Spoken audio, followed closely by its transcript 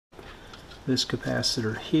this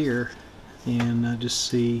capacitor here and just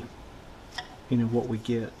see what we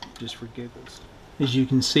get, just for giggles. As you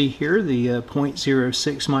can see here, the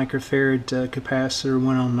 0.06 microfarad capacitor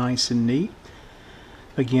went on nice and neat.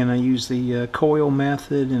 Again, I used the coil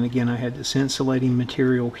method, and again I had this insulating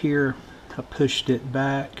material here. I pushed it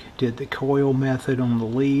back, did the coil method on the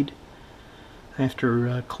lead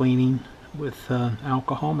after cleaning with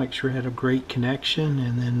alcohol, make sure it had a great connection,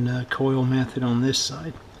 and then coil method on this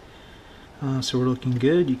side. So we're looking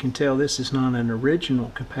good. You can tell this is not an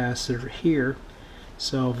original capacitor here,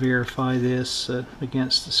 so I'll verify this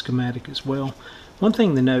against the schematic as well. One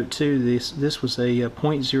thing to note too, this was a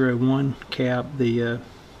 0.01 cap. The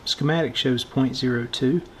schematic shows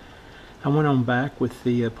 0.02. I went on back with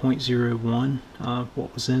the 0.01,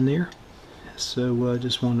 what was in there. So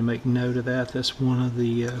just wanted to make note of that. That's one of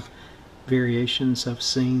the variations I've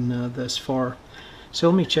seen thus far. So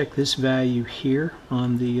let me check this value here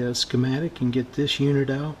on the schematic and get this unit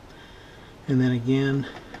out. And then again,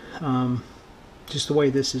 just the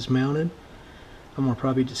way this is mounted, I'm going to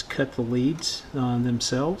probably just cut the leads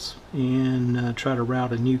themselves and try to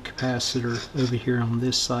route a new capacitor over here on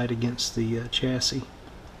this side against the chassis.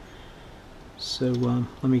 So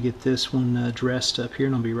let me get this one dressed up here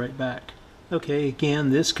and I'll be right back. Okay, again,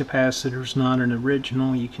 this capacitor is not an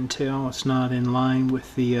original. You can tell it's not in line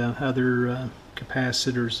with the other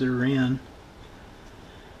capacitors that are in,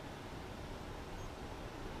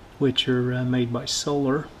 which are made by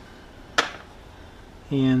Solar.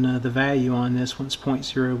 And the value on this one's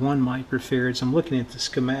 0.01 microfarads. I'm looking at the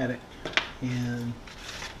schematic, and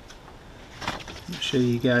I'll show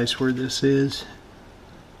you guys where this is.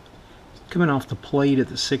 Coming off the plate at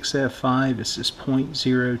the 6F5, it's just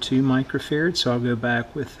 0.02 microfarad, so I'll go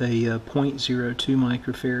back with a 0.02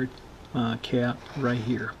 microfarad cap right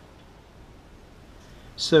here.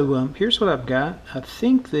 So here's what I've got. I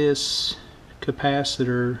think this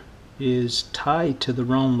capacitor is tied to the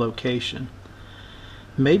wrong location.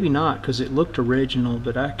 Maybe not, because it looked original,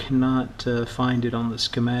 but I cannot find it on the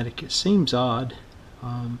schematic. It seems odd.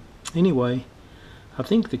 Anyway, I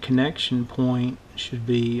think the connection point should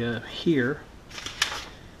be here,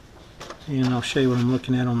 and I'll show you what I'm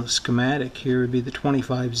looking at on the schematic. Here would be the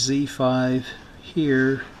 25Z5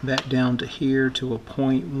 here, back down to here to a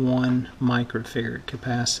 0.1 microfarad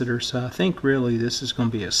capacitor. So I think really this is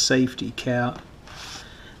going to be a safety cap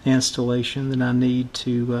installation that I need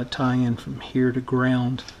to tie in from here to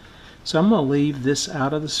ground. So I'm going to leave this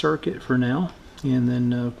out of the circuit for now, and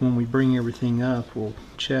then when we bring everything up we'll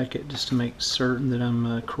check it just to make certain that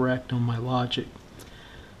I'm correct on my logic.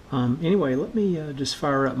 Anyway, let me just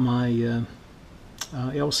fire up my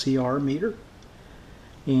LCR meter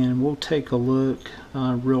and we'll take a look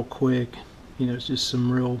real quick. It's just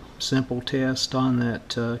some real simple test on that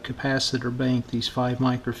capacitor bank, these 5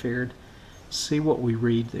 microfarad. See what we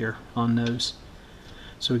read there on those.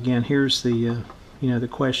 So again, here's the the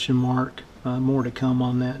question mark. More to come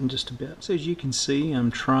on that in just a bit. So as you can see,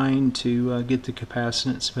 I'm trying to get the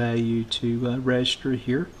capacitance value to register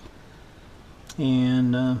here,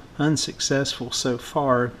 and unsuccessful so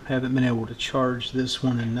far. Haven't been able to charge this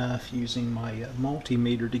one enough using my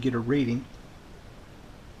multimeter to get a reading.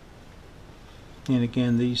 And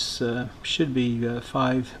again, these should be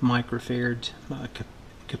 5 microfarad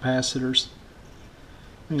capacitors.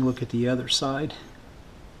 Let me look at the other side.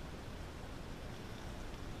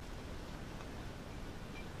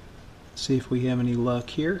 See if we have any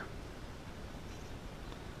luck here.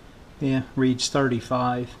 Yeah, reads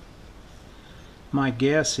 35. My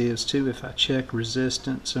guess is too, if I check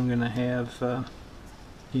resistance, I'm going to have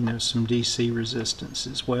some DC resistance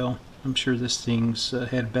as well. I'm sure this thing's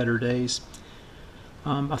had better days.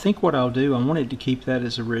 I think what I'll do, I wanted to keep that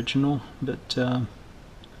as original, but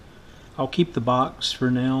I'll keep the box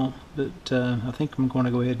for now, but I think I'm going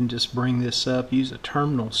to go ahead and just bring this up, use a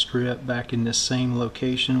terminal strip back in this same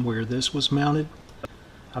location where this was mounted.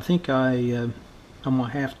 I think I'm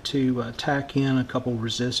going to have to tack in a couple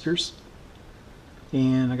resistors,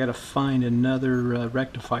 and I got to find another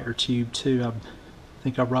rectifier tube too. I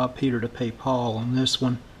think I robbed Peter to pay Paul on this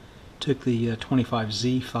one. Took the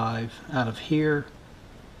 25Z5 out of here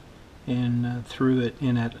and threw it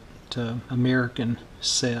in at American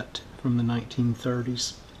set from the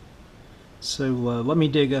 1930s. So let me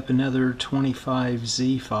dig up another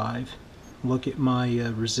 25Z5, look at my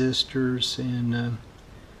resistors, and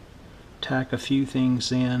tack a few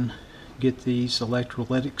things in, get these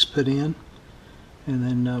electrolytics put in, and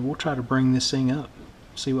then we'll try to bring this thing up,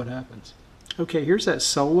 see what happens. Okay, here's that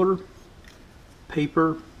Solar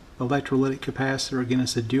paper electrolytic capacitor. Again,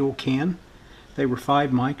 it's a dual can. They were 5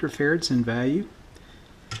 microfarads in value.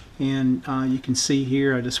 And you can see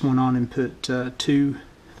here I just went on and put two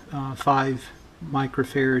 5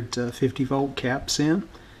 microfarad 50 volt caps in,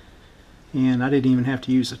 and I didn't even have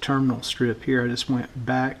to use a terminal strip here. I just went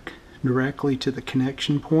back directly to the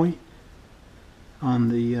connection point on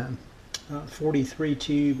the 43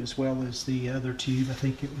 tube as well as the other tube. I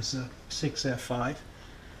think it was a 6F5,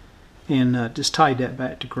 and just tied that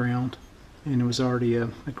back to ground, and it was already a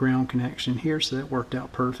ground connection here, so that worked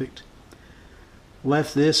out perfect.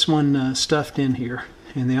 Left this one stuffed in here,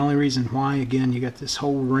 and the only reason why, again, you got this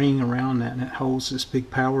whole ring around that, and it holds this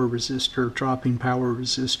big power resistor, dropping power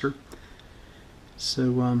resistor.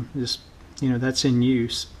 So just, you know, that's in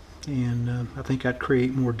use, and I think I'd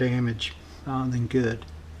create more damage than good.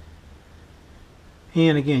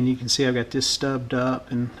 And again, you can see I've got this stubbed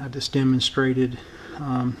up, and I just demonstrated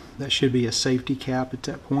that should be a safety cap at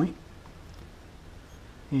that point.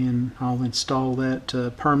 And I'll install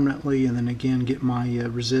that permanently, and then again get my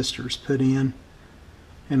resistors put in,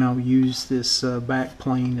 and I'll use this back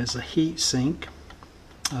plane as a heat sink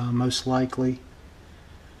most likely,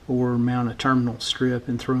 or mount a terminal strip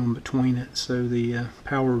and throw them between it so the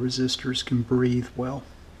power resistors can breathe well.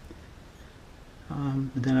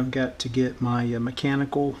 Then I've got to get my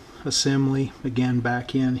mechanical assembly again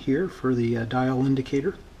back in here for the dial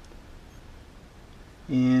indicator,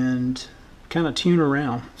 and kind of tune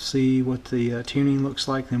around, see what the tuning looks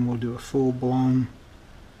like. Then we'll do a full-blown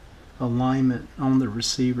alignment on the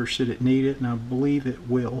receiver should it need it, and I believe it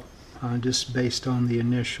will, just based on the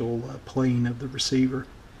initial playing of the receiver.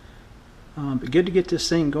 But good to get this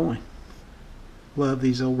thing going. Love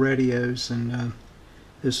these old radios, and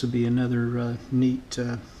this will be another neat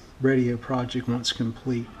radio project once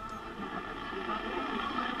complete.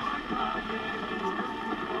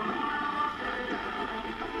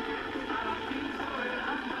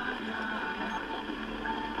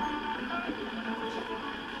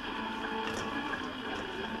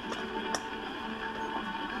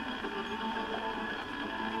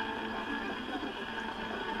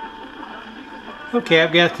 Okay,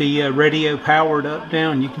 I've got the radio powered up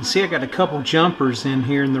now, and you can see I got a couple jumpers in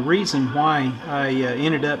here, and the reason why I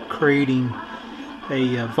ended up creating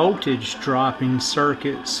a voltage dropping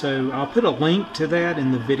circuit, so I'll put a link to that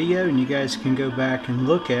in the video and you guys can go back and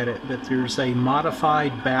look at it. But there's a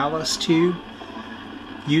modified ballast tube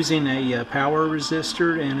using a power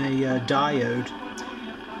resistor and a diode.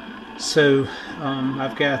 So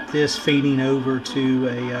I've got this feeding over to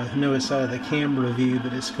I know it's out of the camera view,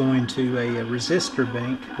 but it's going to a resistor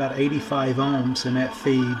bank, about 85 ohms, and that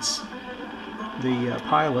feeds the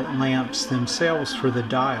pilot lamps themselves for the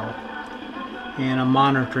dial. And I'm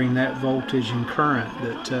monitoring that voltage and current.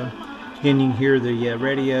 But again, you can hear the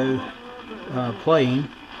radio playing.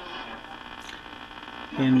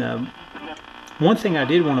 And one thing I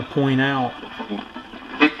did want to point out,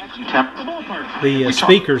 the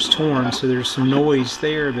speaker's torn, so there's some noise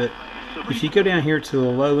there, but if you go down here to the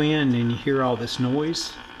low end and you hear all this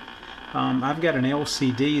noise, I've got an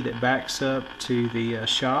LCD that backs up to the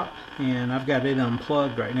shop, and I've got it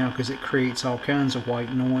unplugged right now because it creates all kinds of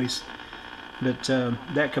white noise. But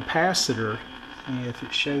that capacitor, if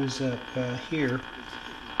it shows up here,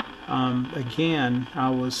 again, I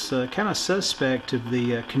was kind of suspect of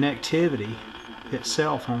the connectivity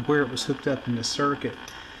itself on where it was hooked up in the circuit.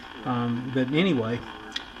 But anyway,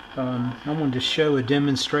 I wanted to show a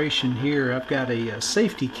demonstration here. I've got a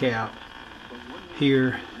safety cap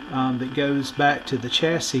here that goes back to the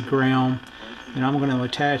chassis ground, and I'm going to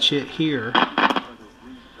attach it here,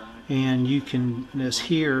 and you can just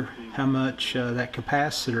hear how much that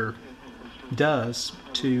capacitor does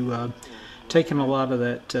to taking a lot of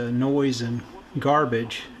that noise and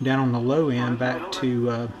garbage down on the low end back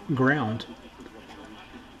to ground.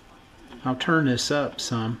 I'll turn this up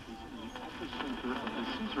some.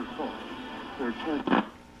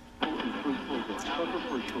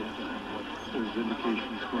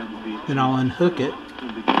 Then I'll unhook it.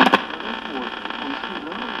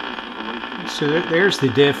 So there's the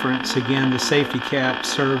difference. Again, the safety cap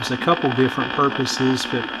serves a couple different purposes,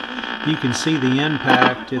 but you can see the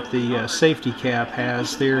impact that the safety cap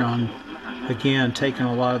has there on, again, taking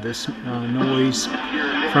a lot of this noise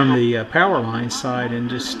from the power line side and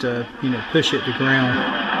just push it to ground.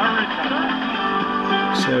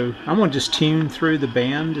 So I'm going to just tune through the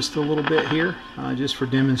band just a little bit here, just for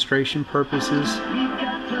demonstration purposes.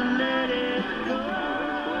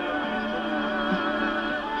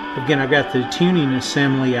 Again, I've got the tuning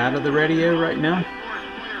assembly out of the radio right now,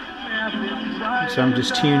 so I'm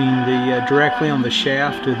just tuning the directly on the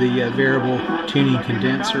shaft of the variable tuning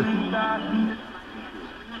condenser.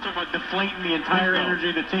 about deflating the entire energy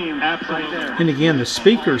of the team. Absolutely. Right there. And again, the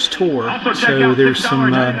speaker's tore, so there's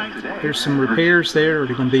some repairs there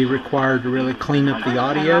that are going to be required to really clean up the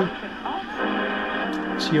audio.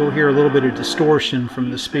 So you'll hear a little bit of distortion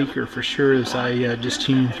from the speaker for sure as I just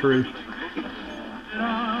tune through.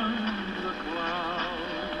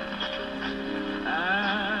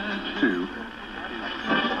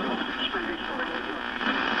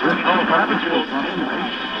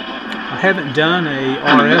 I haven't done a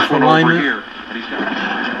RF alignment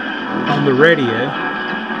on the radio.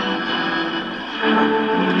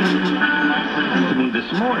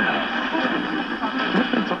 This morning.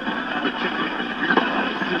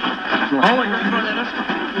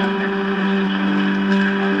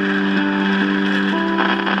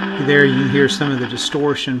 There you hear some of the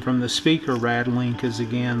distortion from the speaker rattling because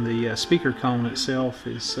again the speaker cone itself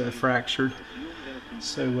is fractured.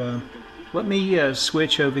 So let me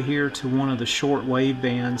switch over here to one of the short wave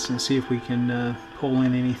bands and see if we can pull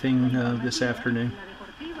in anything this afternoon.